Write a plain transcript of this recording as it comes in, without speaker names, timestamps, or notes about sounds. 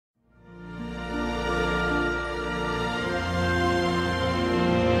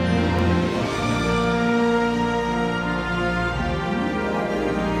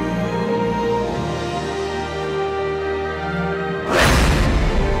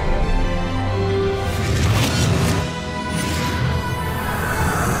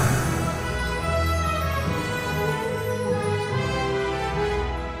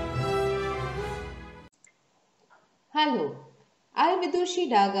Vidhushi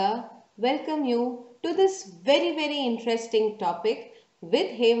Daga welcome you to this very interesting topic with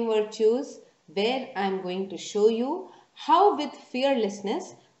Hame Virtues, where I am going to show you how with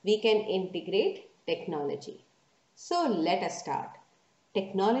fearlessness we can integrate technology. So let us start.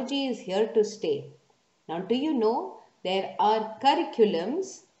 Technology is here to stay. Now do you know there are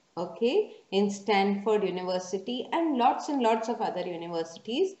curriculums, okay, in Stanford University and lots of other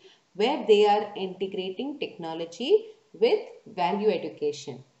universities where they are integrating technology with value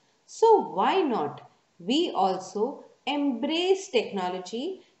education. So why not we also embrace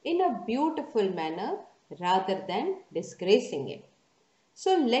technology in a beautiful manner rather than disgracing it.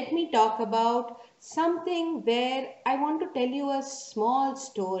 So let me talk about something where I want to tell you a small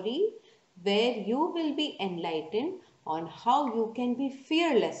story where you will be enlightened on how you can be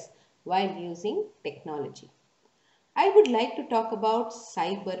fearless while using technology. I would like to talk about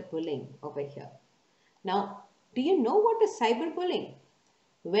cyberbullying over here. Now, do you know what is cyberbullying?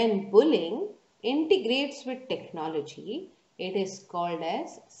 When bullying integrates with technology, it is called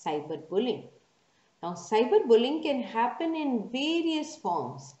as cyberbullying. Now, cyberbullying can happen in various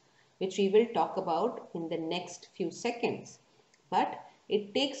forms, which we will talk about in the next few seconds. But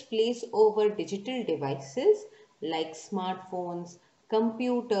it takes place over digital devices like smartphones,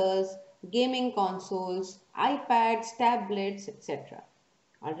 computers, gaming consoles, iPads, tablets, etc.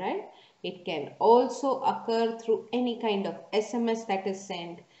 Alright, it can also occur through any kind of SMS that is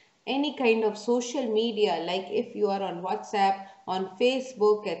sent, any kind of social media, like if you are on WhatsApp, on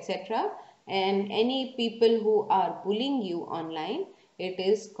Facebook, etc. and any people who are bullying you online, it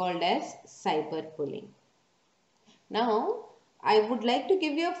is called as cyberbullying. Now, I would like to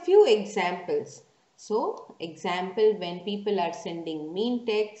give you a few examples. So, example when people are sending mean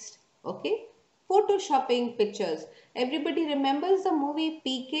text, okay? Photoshopping pictures. Everybody remembers the movie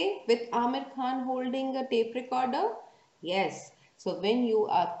PK with Amir Khan holding a tape recorder? Yes. So, when you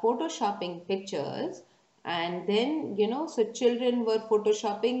are photoshopping pictures and then, so children were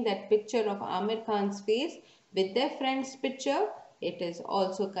photoshopping that picture of Amir Khan's face with their friend's picture, it is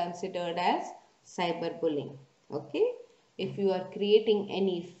also considered as cyberbullying. Okay, if you are creating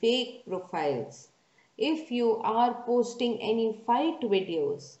any fake profiles, if you are posting any fight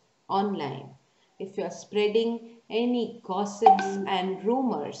videos online, if you are spreading any gossips and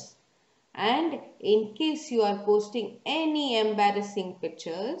rumors, and in case you are posting any embarrassing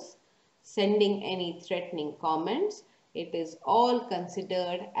pictures, sending any threatening comments, it is all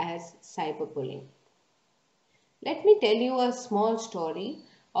considered as cyberbullying. Let me tell you a small story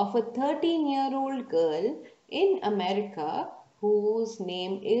of a 13-year-old girl in America whose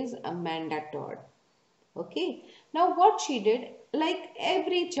name is Amanda Todd. Okay, now what she did, like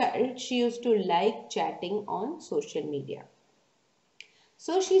every child, she used to like chatting on social media.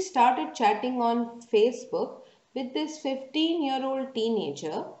 So she started chatting on Facebook with this 15-year-old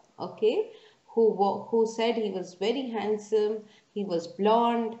teenager, okay, who said he was very handsome, he was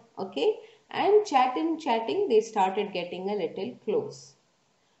blonde, okay, and chatting, they started getting a little close.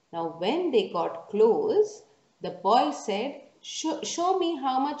 Now, when they got close, the boy said, show me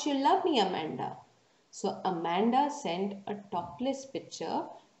how much you love me, Amanda. So, Amanda sent a topless picture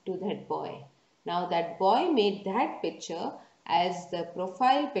to that boy. Now, that boy made that picture as the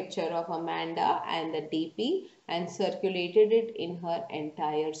profile picture of Amanda and the DP and circulated it in her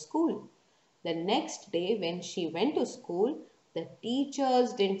entire school. The next day when she went to school, the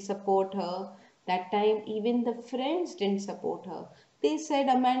teachers didn't support her. That time even the friends didn't support her. They said,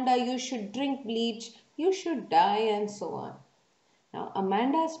 Amanda, you should drink bleach, you should die and so on. Now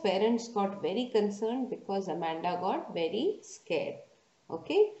Amanda's parents got very concerned because Amanda got very scared.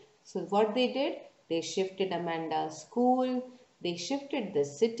 Okay, so what they did, they shifted Amanda's school, they shifted the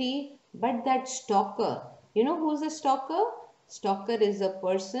city, but that stalker, you know who's a stalker? Stalker is a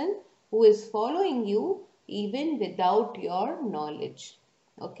person who is following you even without your knowledge,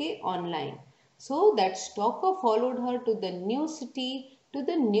 okay, online. So that stalker followed her to the new city, to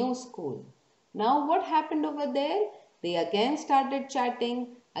the new school. Now what happened over there? They again started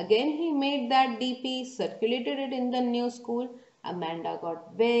chatting. Again he made that DP, circulated it in the new school. Amanda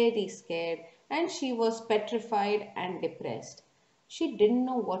got very scared and she was petrified and depressed. She didn't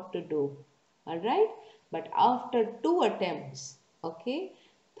know what to do. Alright? But after 2 attempts, okay,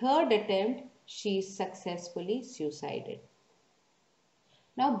 third attempt, she successfully suicided.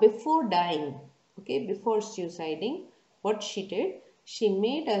 Now before dying, okay, before suiciding, what she did, she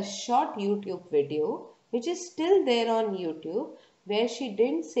made a short YouTube video which is still there on YouTube where she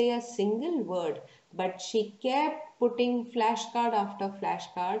didn't say a single word, but she kept putting flashcard after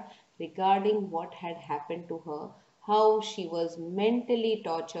flashcard regarding what had happened to her, how she was mentally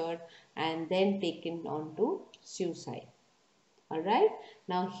tortured and then taken on to suicide. Alright,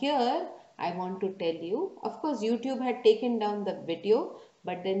 now here I want to tell you, of course YouTube had taken down the video,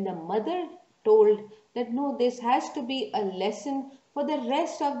 but then the mother told that no, this has to be a lesson for the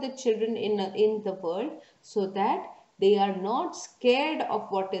rest of the children in the world, so that they are not scared of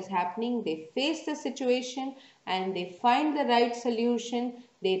what is happening. They face the situation and they find the right solution.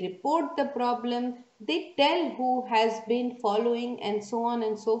 They report the problem. They tell who has been following and so on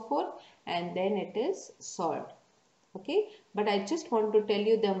and so forth, and then it is solved. Okay, but I just want to tell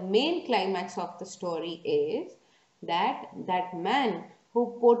you the main climax of the story is that that man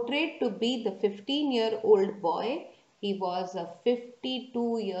who portrayed to be the 15-year-old boy, he was a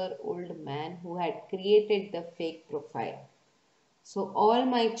 52-year-old man who had created the fake profile. So all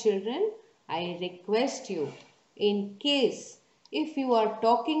my children, I request you, in case if you are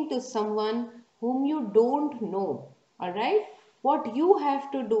talking to someone whom you don't know, alright, what you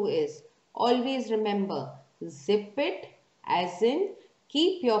have to do is always remember, zip it, as in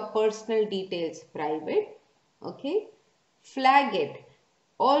keep your personal details private, okay, flag it,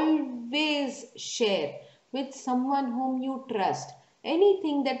 always share with someone whom you trust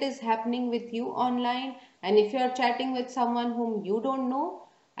anything that is happening with you online. And if you are chatting with someone whom you don't know,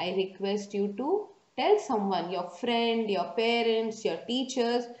 I request you to tell someone, your friend, your parents, your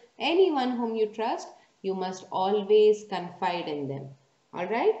teachers, anyone whom you trust. You must always confide in them, all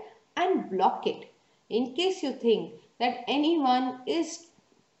right, and block it. In case you think that anyone is,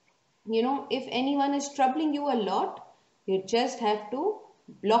 if anyone is troubling you a lot, you just have to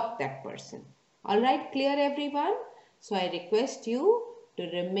block that person. All right, clear everyone? So I request you to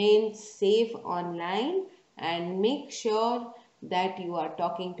remain safe online and make sure that you are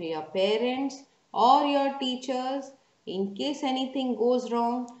talking to your parents or your teachers. In case anything goes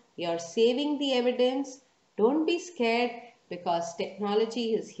wrong, you're saving the evidence. Don't be scared, because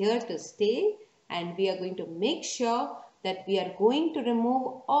technology is here to stay, and we are going to make sure that we are going to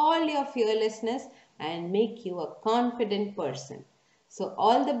remove all your fearlessness and make you a confident person. So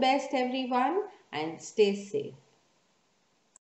all the best everyone, and stay safe.